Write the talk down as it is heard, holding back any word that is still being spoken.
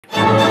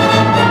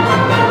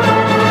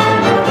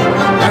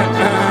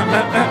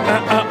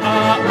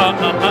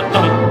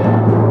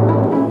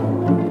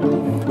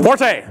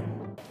Forte.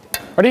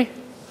 Ready?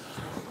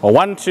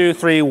 1, 2,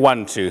 3,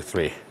 1, 2,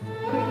 3.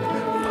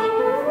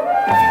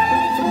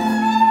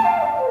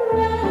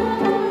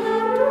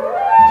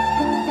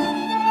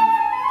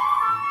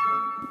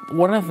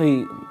 One of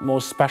the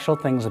most special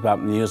things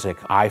about music,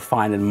 I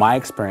find in my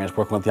experience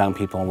working with young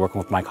people and working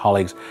with my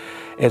colleagues,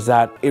 is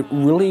that it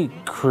really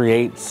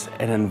creates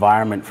an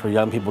environment for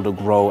young people to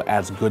grow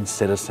as good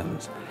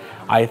citizens.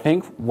 I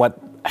think what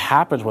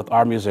happens with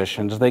our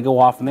musicians is they go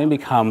off and they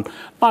become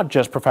not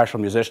just professional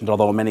musicians,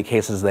 although in many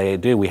cases they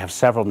do. We have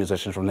several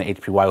musicians from the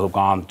HPYO who've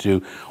gone to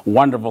do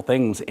wonderful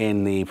things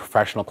in the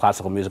professional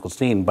classical musical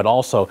scene, but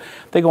also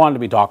they go on to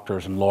be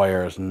doctors and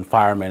lawyers and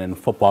firemen and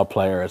football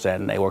players,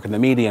 and they work in the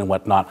media and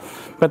whatnot.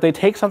 But they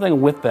take something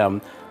with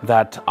them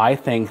that I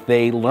think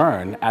they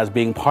learn as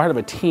being part of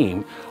a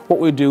team. What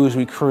we do is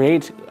we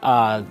create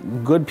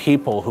good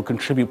people who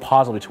contribute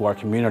positively to our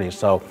community.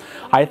 So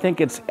I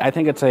think it's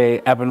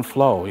a ebb and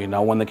flow. You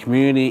know, when the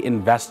community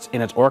invests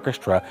in its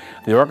orchestra,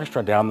 the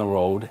orchestra down the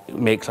road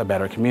makes a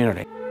better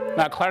community.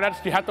 Now, clarinets,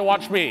 you have to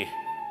watch me.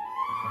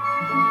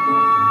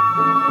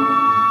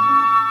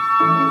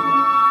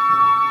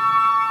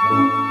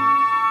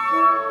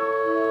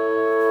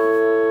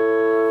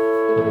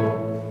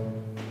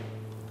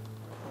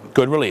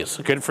 Good release,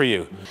 good for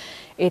you.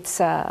 It's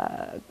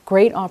a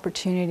great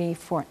opportunity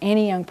for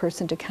any young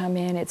person to come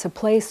in. It's a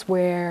place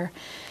where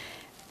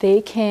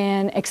they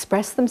can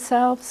express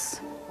themselves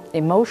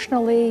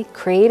emotionally,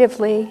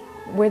 creatively,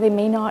 where they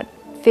may not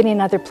fit in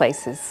other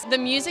places. The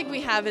music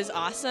we have is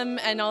awesome,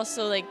 and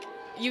also like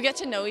you get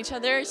to know each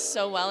other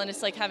so well, and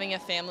it's like having a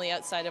family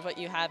outside of what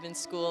you have in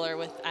school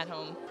or at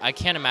home. I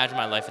can't imagine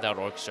my life without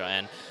orchestra,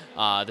 and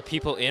the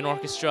people in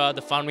orchestra,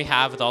 the fun we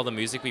have with all the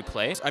music we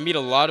play. I meet a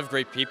lot of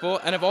great people,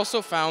 and I've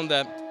also found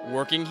that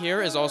working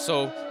here has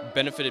also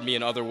benefited me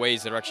in other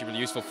ways that are actually really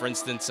useful. For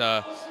instance,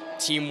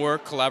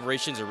 teamwork,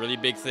 collaboration is a really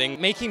big thing.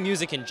 Making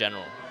music in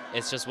general,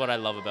 it's just what I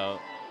love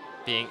about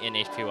being in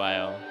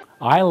HPYO.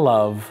 I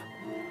love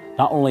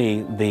not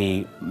only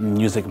the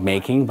music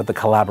making, but the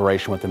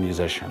collaboration with the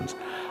musicians.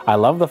 I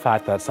love the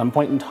fact that at some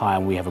point in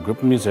time we have a group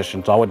of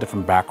musicians, all with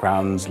different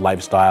backgrounds,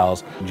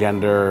 lifestyles,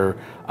 gender,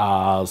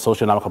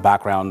 socioeconomical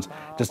backgrounds,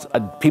 just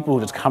people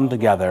who just come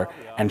together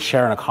and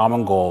share in a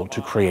common goal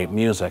to create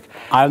music.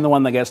 I'm the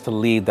one that gets to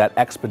lead that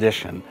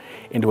expedition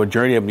into a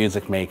journey of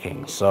music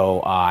making.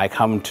 So I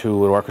come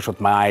to an orchestra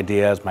with my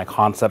ideas, my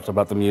concepts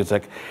about the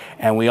music,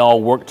 and we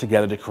all work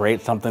together to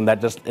create something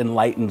that just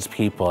enlightens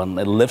people and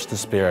it lifts the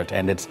spirit,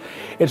 and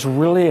it's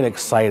really an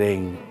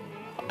exciting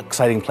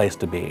place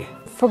to be.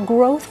 For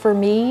growth for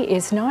me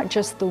is not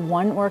just the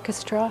one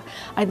orchestra.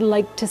 I'd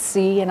like to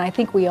see, and I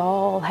think we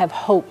all have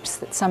hopes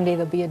that someday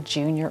there'll be a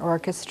junior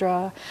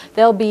orchestra,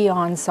 there'll be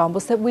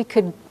ensembles, that we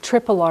could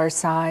triple our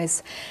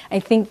size.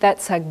 I think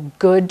that's a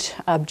good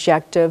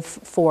objective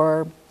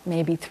for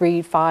maybe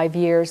 3 to 5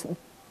 years.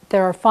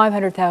 There are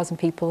 500,000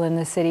 people in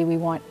the city. We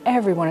want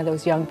every one of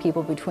those young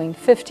people between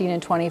 15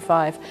 and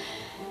 25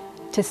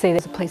 to say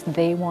there's a place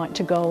they want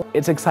to go.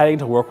 It's exciting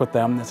to work with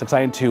them. It's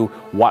exciting to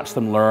watch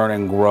them learn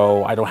and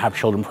grow. I don't have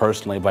children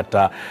personally, but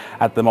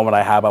at the moment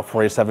I have about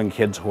 47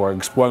 kids who are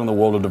exploring the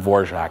world of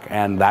Dvorak,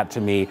 and that to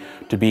me,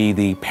 to be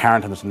the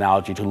parent of this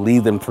analogy, to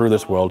lead them through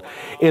this world,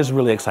 is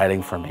really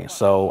exciting for me.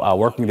 So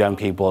working with young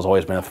people has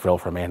always been a thrill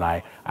for me, and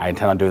I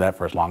intend on doing that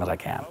for as long as I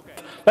can.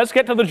 Let's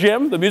get to the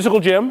gym, the musical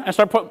gym, and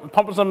start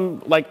pumping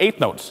some like eighth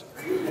notes.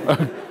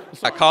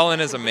 Colin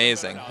is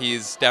amazing.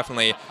 He's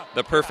definitely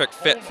the perfect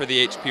fit for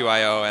the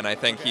HPYO, and I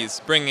think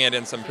he's bringing it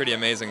in some pretty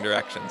amazing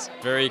directions.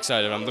 Very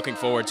excited. I'm looking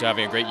forward to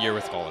having a great year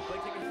with Colin.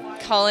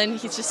 Colin,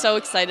 he's just so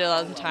excited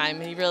all the time.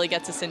 He really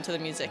gets us into the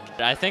music.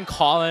 I think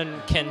Colin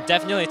can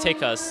definitely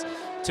take us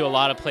to a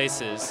lot of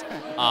places,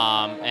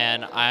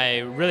 and I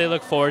really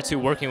look forward to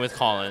working with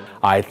Colin.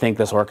 I think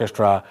this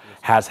orchestra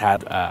has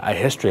had a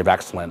history of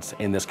excellence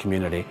in this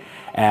community,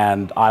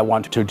 and I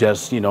want to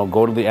just,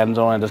 go to the end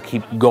zone and just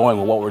keep going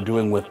with what we're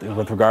doing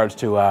with regards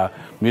to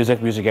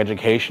music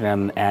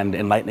education, and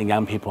enlightening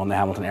young people in the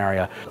Hamilton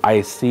area.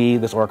 I see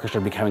this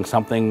orchestra becoming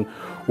something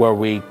where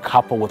we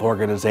couple with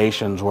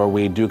organizations, where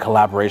we do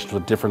collaborations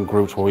with different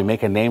groups, where we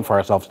make a name for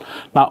ourselves,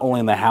 not only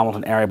in the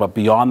Hamilton area, but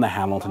beyond the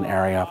Hamilton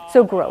area.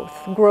 So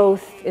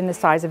growth in the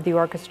size of the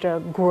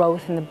orchestra,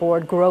 growth in the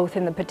board, growth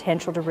in the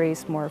potential to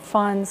raise more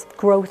funds,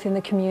 growth in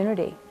the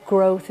community,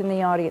 growth in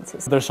the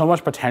audiences. There's so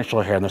much potential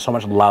here, and there's so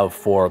much love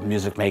for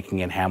music making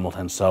in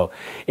Hamilton, so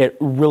it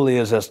really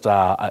is just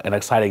an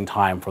exciting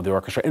time for the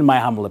orchestra. In my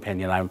humble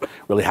opinion, I'm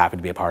really happy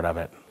to be a part of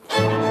it.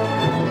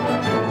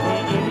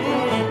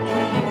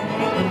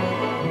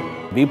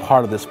 Be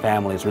part of this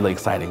family is really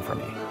exciting for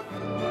me.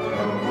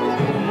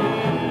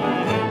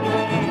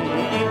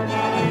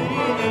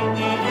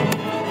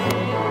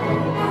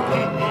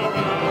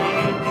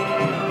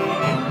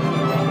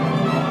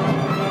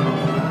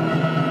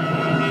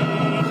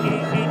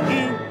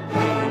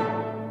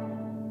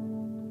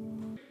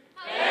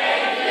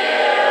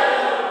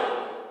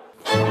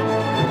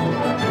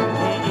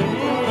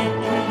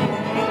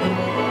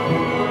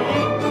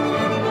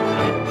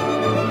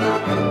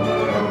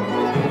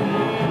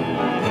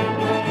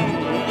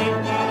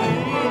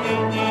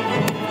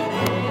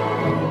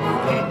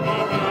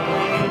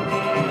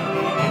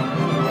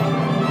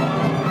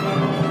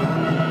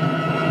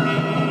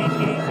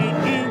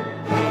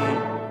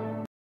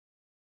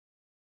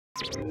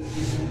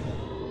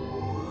 you.